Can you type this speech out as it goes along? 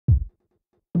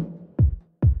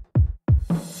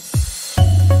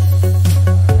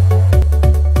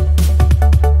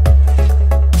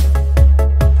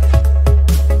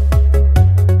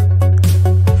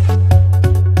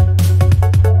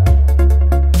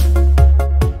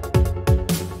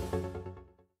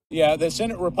Yeah, the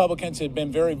Senate Republicans have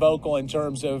been very vocal in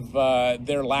terms of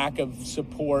their lack of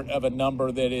support of a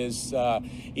number that is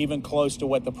even close to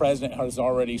what the president has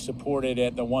already supported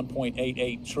at the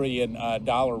 $1.88 trillion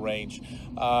range.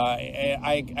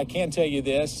 I can tell you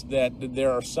this, that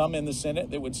there are some in the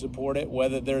Senate that would support it.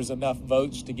 Whether there's enough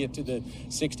votes to get to the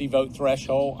 60-vote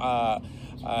threshold,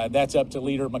 that's up to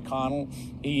Leader McConnell.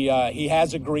 He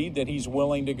has agreed that he's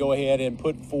willing to go ahead and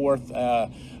put forth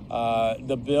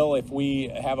the bill. If we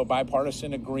have a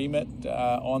bipartisan agreement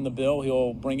on the bill,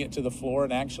 he'll bring it to the floor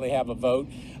and actually have a vote.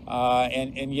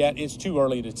 And yet it's too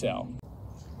early to tell.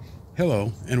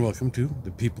 Hello, and welcome to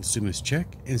the People's Stimulus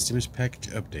Check and Stimulus Package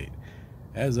Update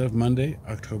as of Monday,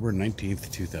 October 19th,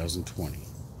 2020.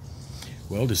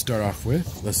 Well, to start off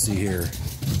with, let's see here.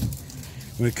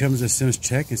 When it comes to stimulus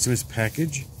check and stimulus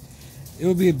package,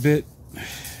 I'll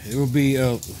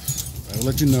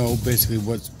let you know basically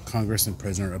what Congress and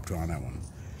President are up to on that one.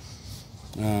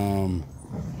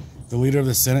 The leader of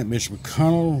the Senate, Mitch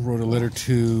McConnell, wrote a letter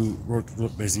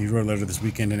this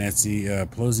weekend to Nancy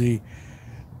Pelosi,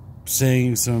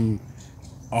 saying some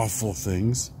awful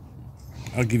things.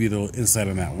 I'll give you the little insight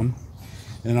on that one.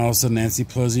 And also, Nancy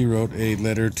Pelosi wrote a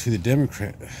letter to the leader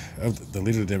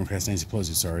of the Democrats, Nancy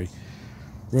Pelosi,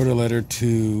 wrote a letter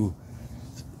to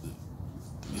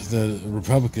the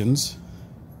Republicans,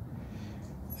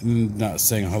 not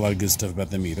saying a whole lot of good stuff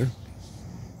about them either.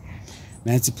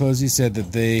 Nancy Pelosi said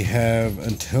that they have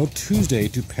until Tuesday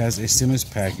to pass a stimulus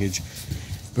package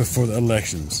before the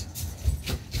elections.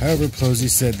 However, Pelosi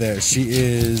said that she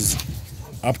is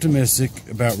optimistic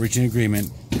about reaching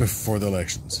agreement before the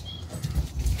elections.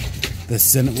 The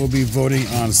Senate will be voting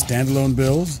on standalone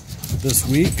bills this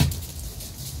week.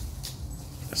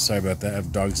 Sorry about that, I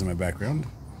have dogs in my background.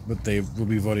 But they will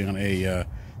be voting on a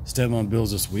standalone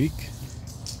bills this week.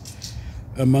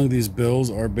 Among these bills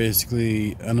are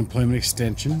basically unemployment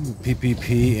extension,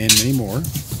 PPP, and many more.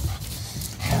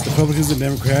 Republicans and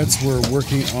Democrats were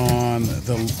working on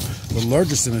the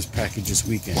largest stimulus package this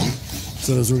weekend.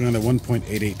 So those working on the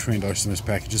 $1.88 trillion stimulus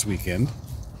package this weekend.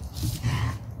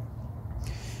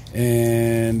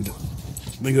 And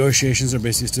negotiations are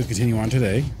basically still continuing on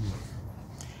today.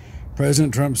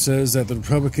 President Trump says that the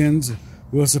Republicans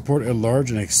will support a large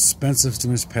and expensive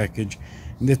stimulus package,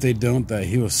 and if they don't, that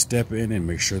he will step in and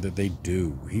make sure that they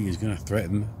do. He is going to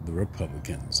threaten the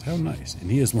Republicans. How nice. And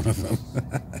he is one of them.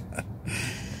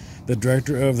 The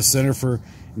director of the Center for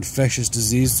Infectious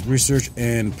Disease Research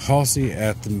and Policy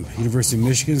at the University of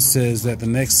Michigan says that the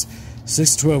next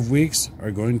 6 to 12 weeks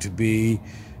are going to be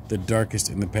the darkest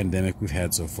in the pandemic we've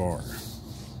had so far.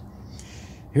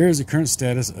 Here is the current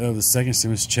status of the second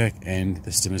stimulus check and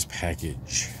the stimulus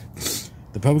package.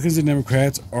 The Republicans and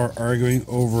Democrats are arguing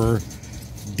over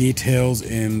details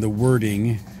in the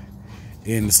wording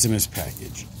in the stimulus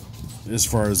package as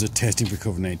far as the testing for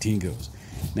COVID-19 goes.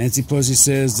 Nancy Pelosi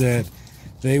says that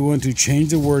they want to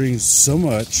change the wording so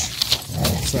much.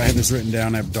 So I have this written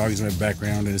down. I have dogs in my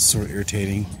background, and it's sort of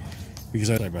irritating because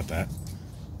sorry about that.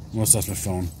 Almost lost my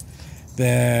phone.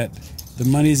 That the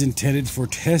money is intended for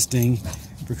testing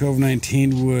for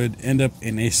COVID-19 would end up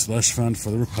in a slush fund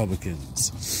for the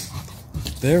Republicans.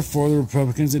 Therefore, the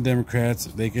Republicans and Democrats,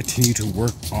 they continue to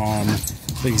work on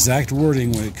the exact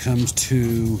wording when it comes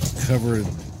to cover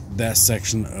that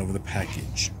section of the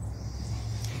package.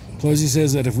 Pelosi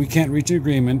says that if we can't reach an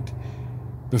agreement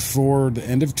before the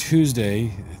end of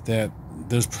Tuesday, that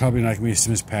there's probably not going to be a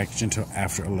stimulus package until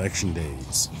after election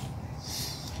days.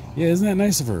 Yeah, isn't that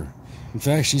nice of her? In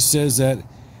fact, she says that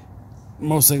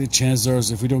most likely chances are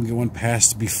if we don't get one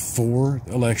passed before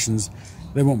the elections,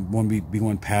 they won't be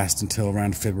one passed until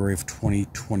around February of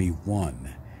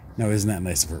 2021. Now, isn't that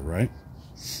nice of her, right?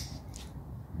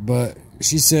 But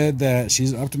she said that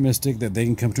she's optimistic that they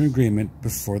can come to an agreement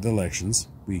before the elections.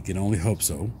 We can only hope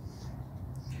so.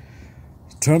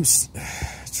 Trump's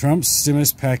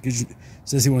stimulus package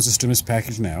says he wants a stimulus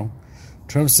package now.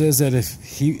 Trump says that if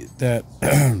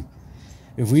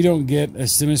we don't get a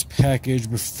stimulus package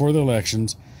before the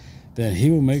elections, then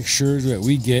he will make sure that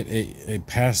we get a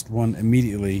passed one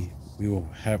immediately. He will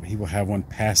have one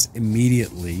passed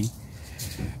immediately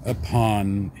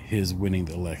upon his winning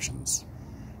the elections.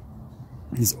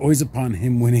 It's always upon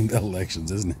him winning the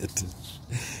elections, isn't it?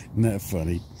 Isn't that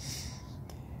funny?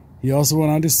 He also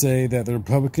went on to say that the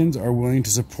Republicans are willing to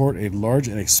support a large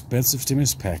and expensive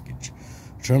stimulus package.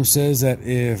 Trump says that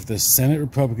if the Senate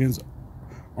Republicans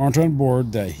aren't on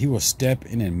board, that he will step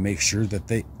in and make sure that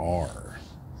they are.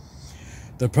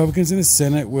 The Republicans in the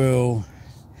Senate will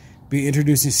be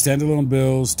introducing standalone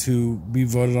bills to be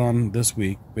voted on this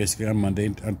week, basically on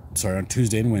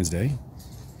Tuesday and Wednesday.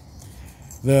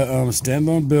 The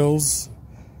standalone bills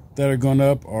that are going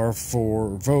up are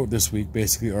for vote this week,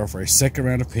 basically, are for a second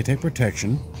round of paycheck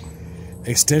protection,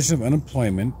 extension of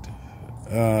unemployment,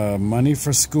 money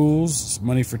for schools,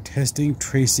 money for testing,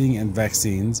 tracing, and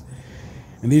vaccines.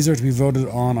 And these are to be voted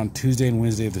on Tuesday and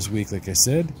Wednesday of this week, like I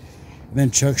said. And then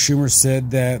Chuck Schumer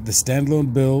said that the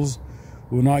standalone bills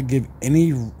will not give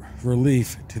any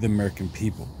relief to the American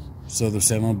people. So the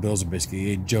standalone bills are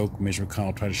basically a joke. Mitch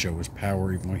McConnell tried to show his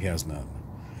power, even though he has none.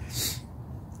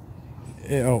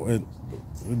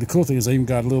 The cool thing is I even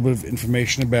got a little bit of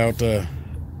information about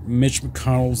Mitch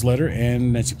McConnell's letter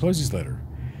and Nancy Pelosi's letter.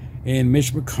 In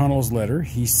Mitch McConnell's letter,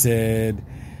 he said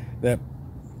that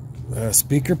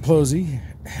Speaker Pelosi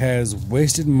has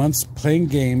wasted months playing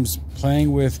games,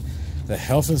 playing with the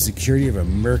health and security of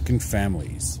American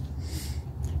families.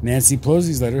 Nancy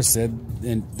Pelosi's letter said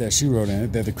that she wrote in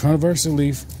it that the coronavirus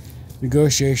relief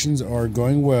negotiations are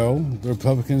going well. The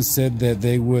Republicans said that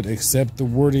they would accept the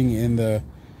wording in the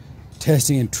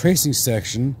testing and tracing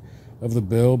section of the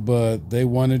bill, but they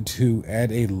wanted to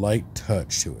add a light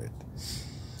touch to it.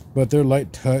 But their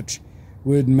light touch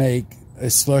would make a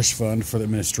slush fund for the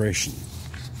administration.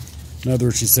 In other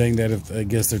words, she's saying that if, I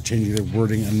guess, they're changing their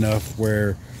wording enough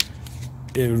where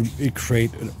it would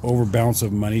create an overbalance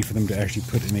of money for them to actually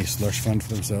put in a slush fund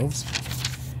for themselves.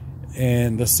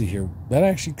 And let's see here. That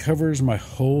actually covers my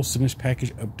whole stimulus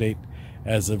package update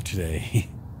as of today.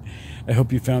 I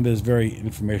hope you found this very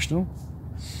informational.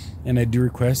 And I do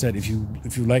request that if you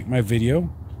like my video,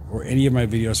 or any of my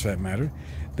videos for that matter,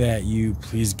 that you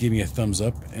please give me a thumbs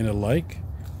up and a like,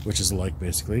 which is a like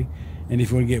basically. And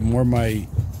if you want to get more of my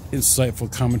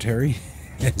insightful commentary,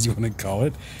 as you want to call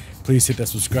it, please hit that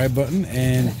subscribe button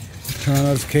and turn on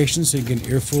notifications so you get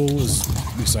an earful,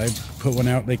 because I put one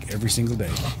out like every single day.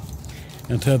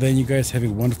 Until then, you guys have a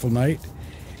wonderful night,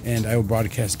 and I will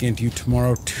broadcast again to you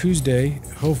tomorrow, Tuesday.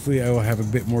 Hopefully, I will have a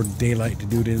bit more daylight to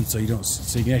do it in, so you can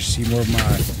actually see more of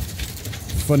my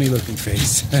funny-looking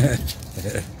face.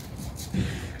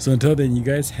 So until then, you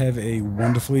guys have a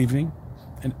wonderful evening,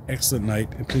 an excellent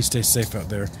night, and please stay safe out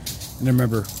there. And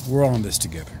remember, we're all in this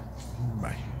together.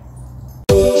 Bye.